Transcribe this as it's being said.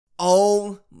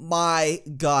Oh my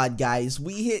god, guys,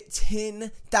 we hit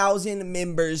 10,000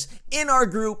 members in our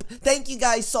group. Thank you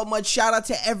guys so much. Shout out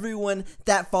to everyone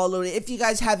that followed it. If you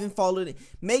guys haven't followed it,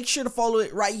 make sure to follow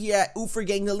it right here at Oofer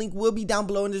Gang. The link will be down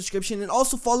below in the description, and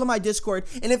also follow my Discord.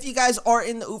 And if you guys are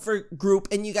in the Oofer group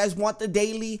and you guys want the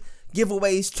daily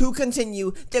giveaways to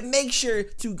continue, then make sure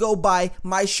to go buy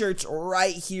my shirts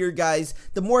right here, guys.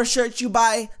 The more shirts you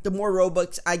buy, the more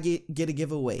Robux I get a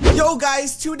giveaway. Yo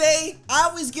guys, today I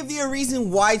always give you a reason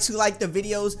why to like the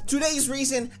videos. Today's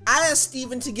reason, I asked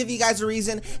Steven to give you guys a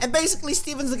reason, and basically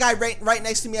Steven's the guy right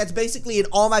next to me that's basically in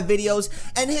all my videos,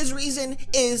 and his reason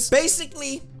is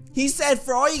basically, he said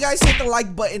for all you guys, hit the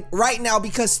like button right now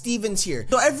because Steven's here.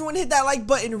 So everyone hit that like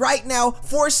button right now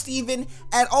for Steven,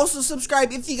 and also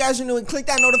subscribe if you guys are new, and click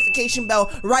that notification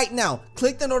bell right now.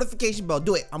 Click the notification bell.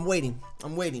 Do it. I'm waiting.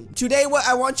 Today what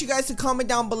I want you guys to comment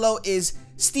down below is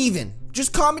Steven.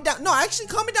 Just comment down, no, actually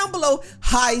comment down below,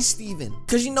 hi Steven,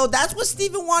 because you know that's what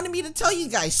Steven wanted me to tell you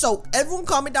guys. So everyone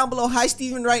comment down below, hi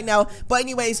Steven, right now. But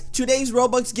anyways, today's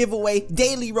Robux giveaway,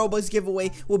 daily Robux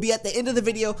giveaway, will be at the end of the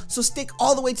video, so stick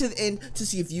all the way to the end to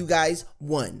see if you guys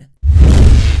won.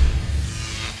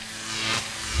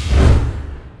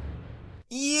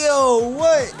 Yo,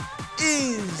 what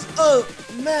is up,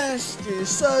 master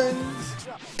sons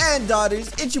and daughters?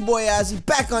 It's your boy AyeYahZee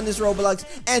back on this Roblox,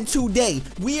 and today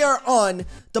we are on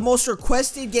the most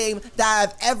requested game that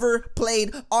I've ever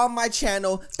played on my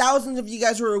channel. Thousands of you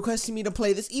guys were requesting me to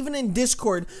play this, even in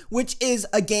Discord, which is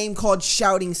a game called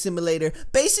Shouting Simulator.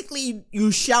 Basically,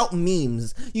 you shout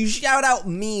memes. You shout out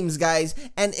memes, guys.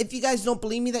 And if you guys don't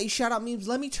believe me that you shout out memes,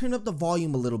 let me turn up the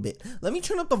volume a little bit.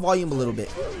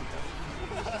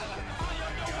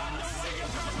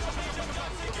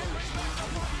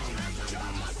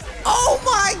 Oh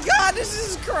my god, this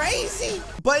is crazy.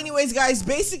 But anyways, guys,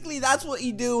 basically that's what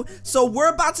you do. So we're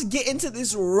about to get into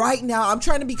this right now. I'm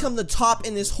trying to become the top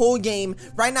in this whole game.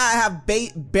 Right now I have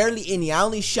barely any. I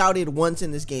only shouted once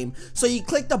in this game. So you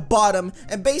click the bottom,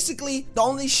 and basically the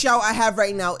only shout I have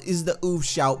right now is the oof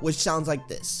shout, which sounds like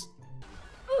this.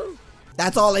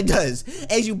 That's all it does.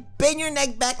 As you bend your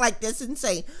neck back like this and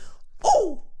say,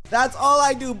 oh. That's all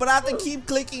I do, but I have to keep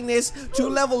clicking this to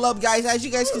level up, guys. As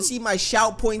you guys can see, my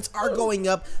shout points are going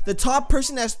up. The top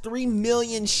person has 3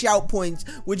 million shout points,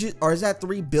 which is, or is that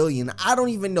 3 billion? I don't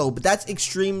even know, but that's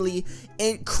extremely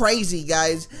crazy,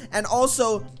 guys. And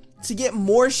also, to get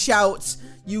more shouts,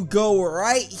 you go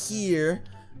right here,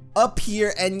 up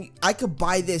here, and I could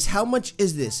buy this. How much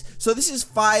is this? So this is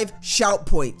 5 shout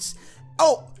points.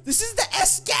 Oh, this is the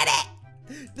Escada.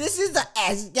 This is the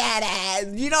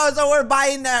Escada. You know, so we're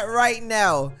buying that right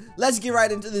now. Let's get right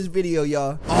into this video,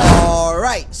 y'all.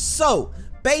 Alright, so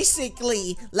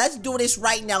basically, let's do this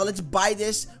right now. Let's buy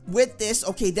this with this.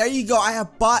 Okay, there you go. I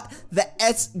have bought the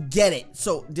Escada.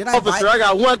 So, did I buy it? I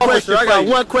got one question.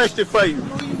 One question for you.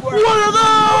 What are those?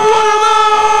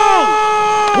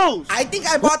 I think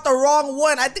I bought the wrong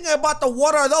one. I think I bought the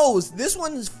what are those? This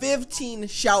one's 15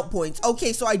 shout points.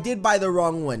 Okay, so I did buy the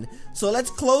wrong one. So let's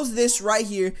close this right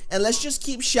here, and let's just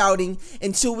keep shouting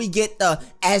until we get the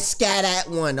Escada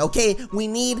one. Okay, we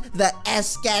need the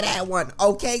Escada one.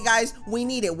 Okay, guys, we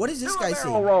need it. What does this guy say?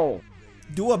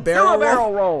 Do a barrel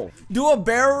roll. Do a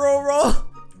barrel roll.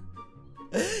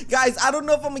 Guys, I don't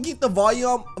know if I'm gonna keep the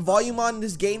volume on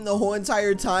this game the whole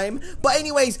entire time, but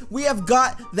anyways, we have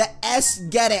got the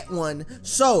Escada one.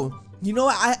 So you know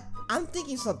what, I'm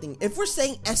thinking something. If we're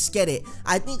saying Escada,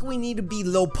 I think we need to be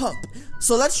Lil Pump.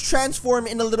 So let's transform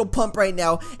into Lil Pump right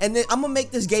now, and then I'm gonna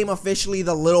make this game officially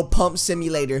the Lil Pump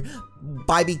Simulator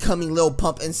by becoming Lil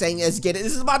Pump and saying Escada.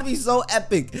 This is about to be so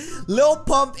epic. Lil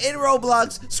Pump in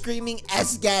Roblox screaming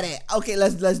Escada. Okay,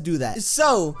 let's do that.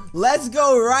 So let's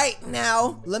go right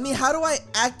now. How do I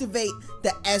activate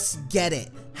the Escada?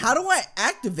 How do I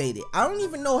activate it? I don't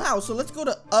even know how. So let's go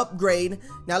to upgrade.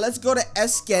 Now let's go to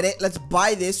Escada. Let's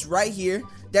buy this right here.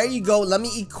 There you go. Let me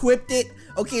equip it.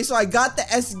 Okay, so I got the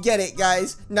Escada,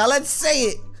 guys. Now let's say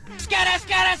it. Escada,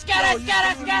 Escada, Escada,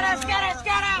 Escada, Escada, Escada,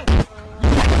 Escada.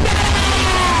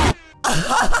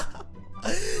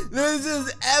 This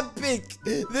is epic.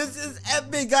 This is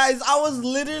epic, guys. I was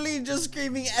literally just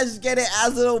screaming Escada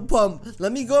as a Lil Pump.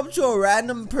 Let me go up to a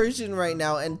random person right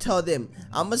now and tell them.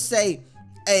 I'm gonna say,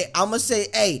 hey, I'm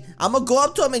gonna go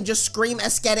up to him and just scream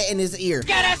Escada in his ear.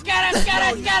 Escada, Escada,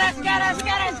 Escada, Escada, Escada,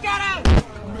 Escada, Escada.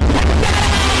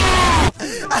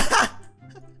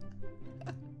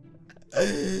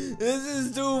 This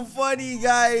is too funny,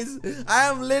 guys. I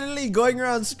am literally going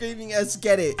around screaming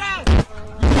Escada.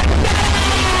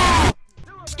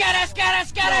 Escada, Escada,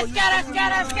 Escada, Escada,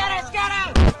 Escada, Escada, Escada.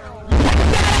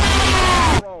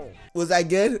 Was that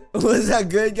good? Was that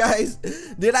good, guys?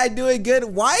 Did I do it good?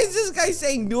 Why is this guy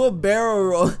saying do a barrel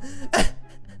roll?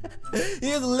 He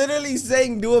is literally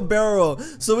saying do a barrel roll.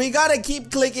 So we gotta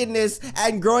keep clicking this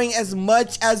and growing as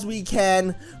much as we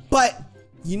can. But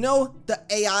you know, the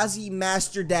AyeYahZee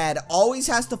Master Dad always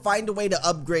has to find a way to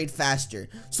upgrade faster.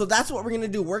 So that's what we're gonna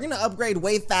do. We're gonna upgrade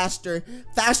way faster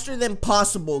than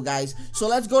possible, guys. So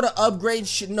let's go to upgrade,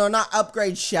 no, not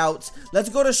upgrade shouts. Let's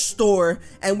go to store,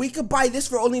 and we could buy this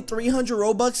for only 300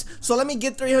 Robux. So let me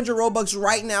get 300 Robux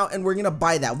right now, and we're gonna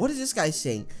buy that. What is this guy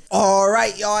saying? All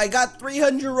right, y'all, I got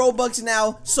 300 Robux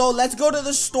now. So let's go to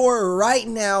the store right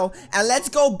now, and let's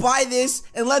go buy this,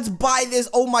 and let's buy this.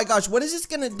 Oh my gosh, what is this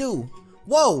gonna do?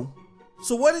 Whoa,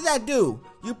 so what did that do?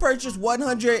 You purchased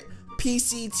 100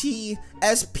 PCT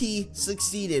SP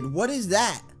succeeded. What is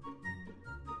that?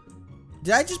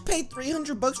 Did I just pay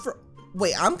 300 bucks for?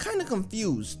 Wait, I'm kind of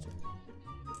confused.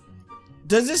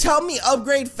 Does this help me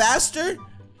upgrade faster?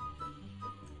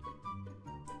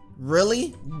 Really?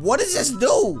 What does this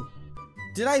do?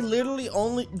 Did I literally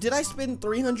did I spend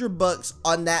 300 bucks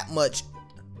on that much?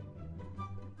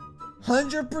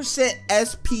 100%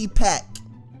 SP pack.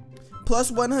 Plus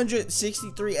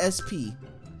 163 SP.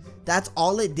 That's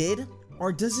all it did?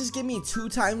 Or does this give me 2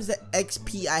 times the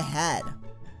XP I had?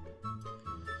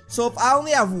 So if I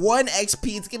only have 1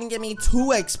 XP, it's gonna give me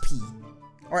 2 XP.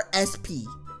 Or SP.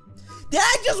 Did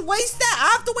I just waste that?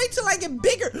 I have to wait till I get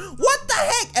bigger. What the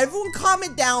heck? Everyone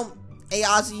comment down,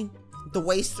 AyeYahZee, the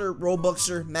waster,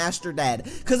 Robuxer, Master Dad.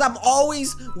 Because I'm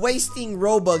always wasting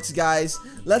Robux, guys.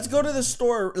 Let's go to the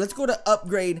store. Let's go to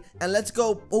upgrade. And let's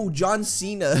go. Oh, John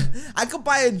Cena. I could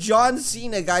buy a John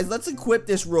Cena, guys. Let's equip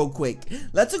this real quick.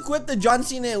 Let's equip the John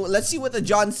Cena. Let's see what the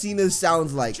John Cena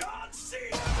sounds like. John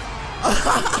Cena.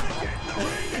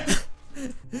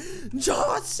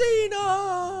 John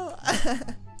Cena.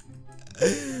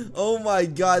 Oh my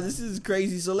god, this is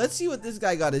crazy. So let's see what this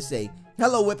guy got to say.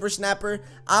 Hello, whippersnapper.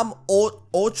 I'm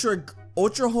Ultra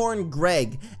Horn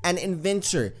Greg, an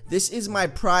inventor. This is my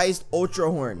prized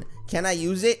Ultra Horn. Can I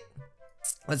use it?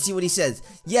 Let's see what he says.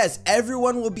 Yes,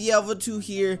 everyone will be able to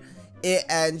hear it,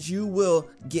 and you will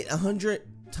get 100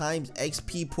 times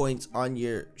XP points on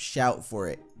your shout for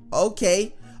it.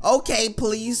 Okay, okay,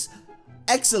 please.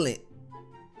 Excellent.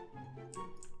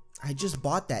 I just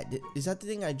bought that. Is that the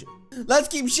thing I Let's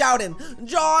keep shouting.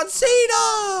 John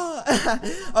Cena!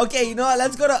 Okay, you know what?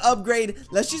 Let's go to upgrade.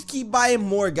 Let's just keep buying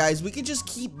more, guys. We could just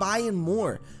keep buying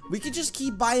more. We could just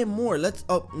keep buying more. Let's,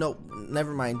 oh, no,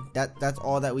 never mind. That's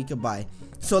all that we could buy.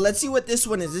 So let's see what this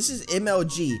one is. This is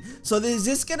MLG. So is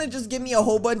this gonna just give me a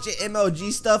whole bunch of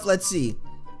MLG stuff? Let's see.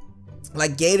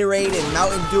 Like Gatorade and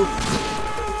Mountain Dew.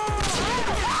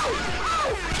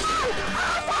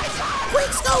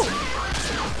 Quick scope!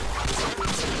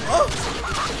 Oh.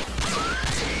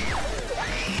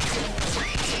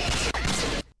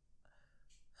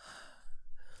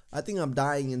 I think I'm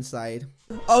dying inside.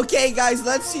 Okay, guys,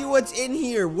 let's see what's in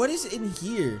here. What is in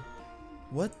here?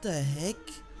 What the heck?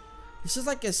 This is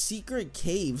like a secret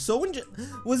cave. So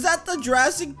was that the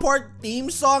Jurassic Park theme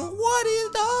song? What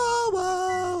is the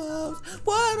world?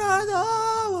 What are the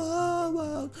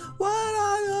world? What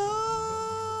are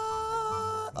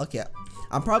the... Okay.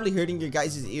 I'm probably hurting your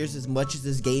guys' ears as much as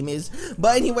this game is.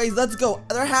 But anyways, let's go.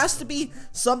 There has to be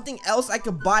something else I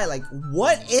could buy. Like,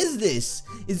 what is this?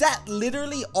 Is that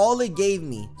literally all it gave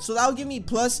me? So that'll give me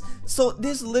plus. So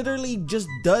this literally just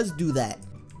does do that.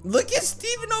 Look at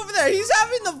Steven over there. He's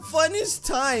having the funnest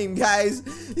time, guys.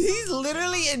 He's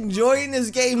literally enjoying this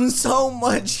game so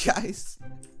much, guys.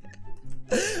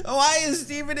 Why is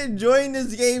Steven enjoying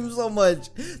this game so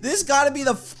much? This gotta be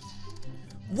the...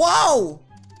 Whoa!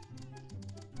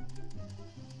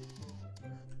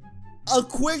 A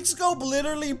quick scope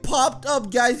literally popped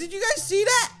up, guys. Did you guys see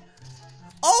that?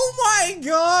 Oh my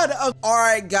god. All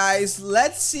right, guys,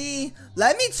 let's see.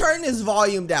 Let me turn this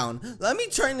volume down. Let me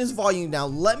turn this volume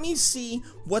down. Let me see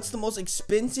what's the most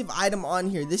expensive item on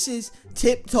here. This is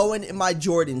tiptoeing in my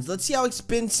Jordans. Let's see how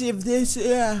expensive this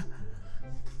is.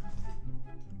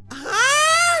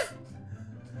 Huh?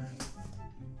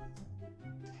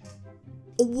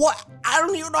 What? I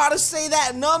don't even know how to say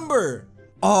that number.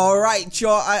 Alright,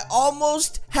 y'all, I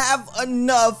almost have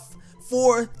enough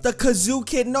for the Kazoo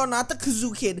Kid. No, not the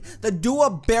Kazoo Kid. The Do a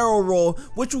Barrel Roll,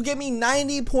 which will give me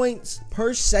 90 points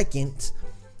per second.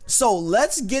 So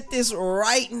let's get this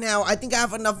right now. I think I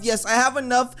have enough. Yes, I have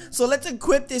enough. So let's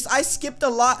equip this. I skipped a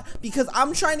lot because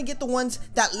I'm trying to get the ones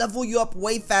that level you up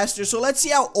way faster. So let's see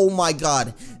how, oh my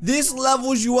god. This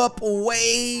levels you up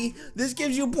way, this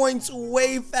gives you points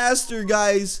way faster,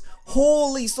 guys.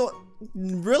 Holy, so...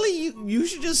 really, you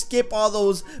should just skip all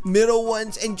those middle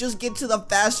ones and just get to the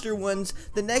faster ones.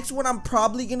 The next one I'm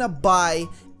probably gonna buy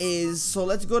is, so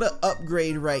let's go to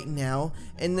upgrade right now.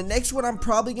 And the next one I'm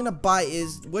probably gonna buy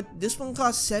is, what, this one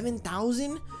costs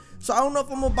 7,000. So I don't know if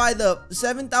I'm gonna buy the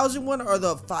 7,000 one or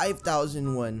the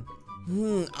 5,000 one.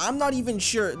 I'm not even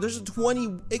sure. There's a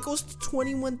 20, it goes to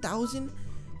 21,000.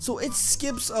 So it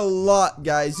skips a lot,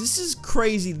 guys. This is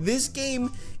crazy. This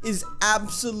game is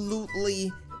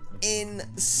absolutely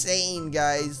insane,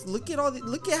 guys. Look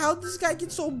at how this guy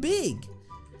gets so big.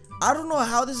 I don't know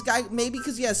how this guy, maybe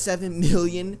because he has 7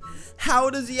 million.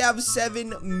 How does he have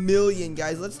 7 million,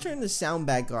 guys? Let's turn the sound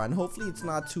back on. Hopefully it's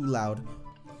not too loud.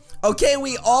 Okay,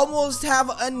 we almost have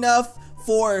enough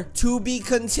for to be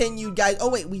continued, guys. Oh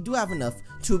wait, we do have enough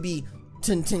to be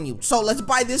continued. So let's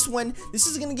buy this one. This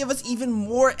is gonna give us even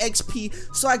more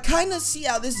XP. So I kind of see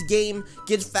how this game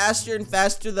gets faster and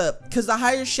faster, because the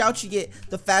higher shouts you get,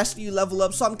 the faster you level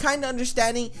up. So I'm kind of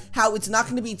understanding how it's not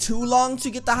gonna be too long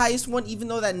to get the highest one, even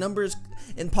though that number is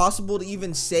impossible to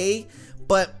even say.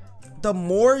 But the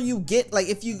more you get, like,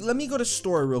 if you, let me go to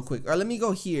store real quick, or let me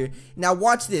go here. Now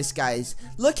watch this, guys.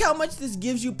 Look how much this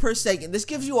gives you per second. This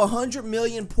gives you 100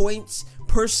 million points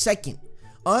per second.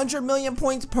 100 million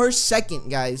points per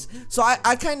second, guys. So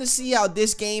I kind of see how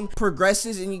this game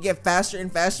progresses and you get faster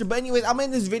and faster. But anyways, I'm in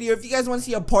this video. If you guys want to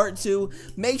see a part 2,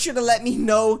 make sure to let me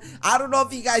know. I don't know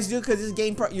if you guys do, because this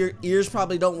game, your ears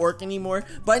probably don't work anymore.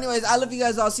 But anyways, I love you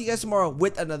guys all. See you guys tomorrow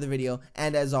with another video.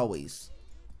 And as always,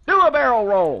 Do a barrel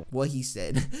roll. what he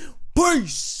said.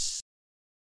 Peace.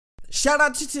 Shout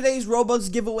out to today's Robux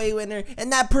giveaway winner,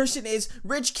 and that person is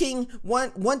Rich King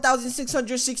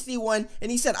 1661,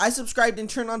 and he said, I subscribed and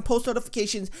turned on post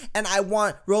notifications, and I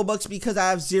want Robux because I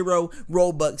have 0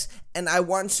 Robux, and I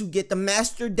want to get the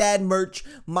Master Dad merch.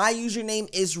 My username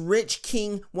is Rich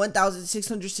King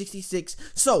 1666.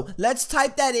 So let's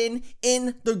type that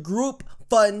in the group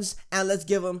funds, and let's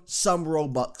give him some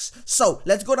Robux. So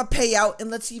let's go to payout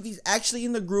and let's see if he's actually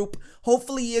in the group.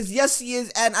 Hopefully he is. Yes, he is,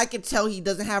 and I can tell he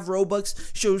doesn't have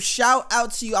Robux. So shout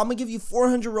out to you. I'm gonna give you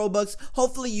 400 Robux.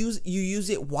 Hopefully you use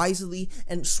it wisely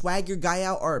and swag your guy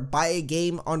out, or buy a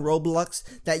game on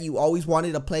Roblox that you always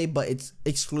wanted to play, but it's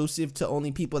exclusive to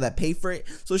only people that pay for it.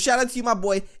 So shout out to you, my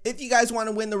boy. If you guys want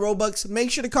to win the Robux,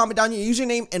 make sure to comment down your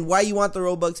username and why you want the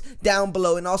Robux down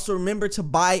below. And also remember to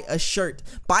buy a shirt.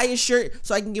 Buy a shirt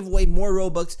so I can give away more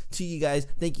Robux to you guys.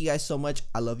 Thank you guys so much.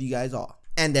 I love you guys all.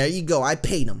 And there you go. I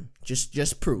paid him.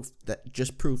 Just proof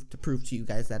to prove to you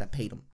guys that I paid him.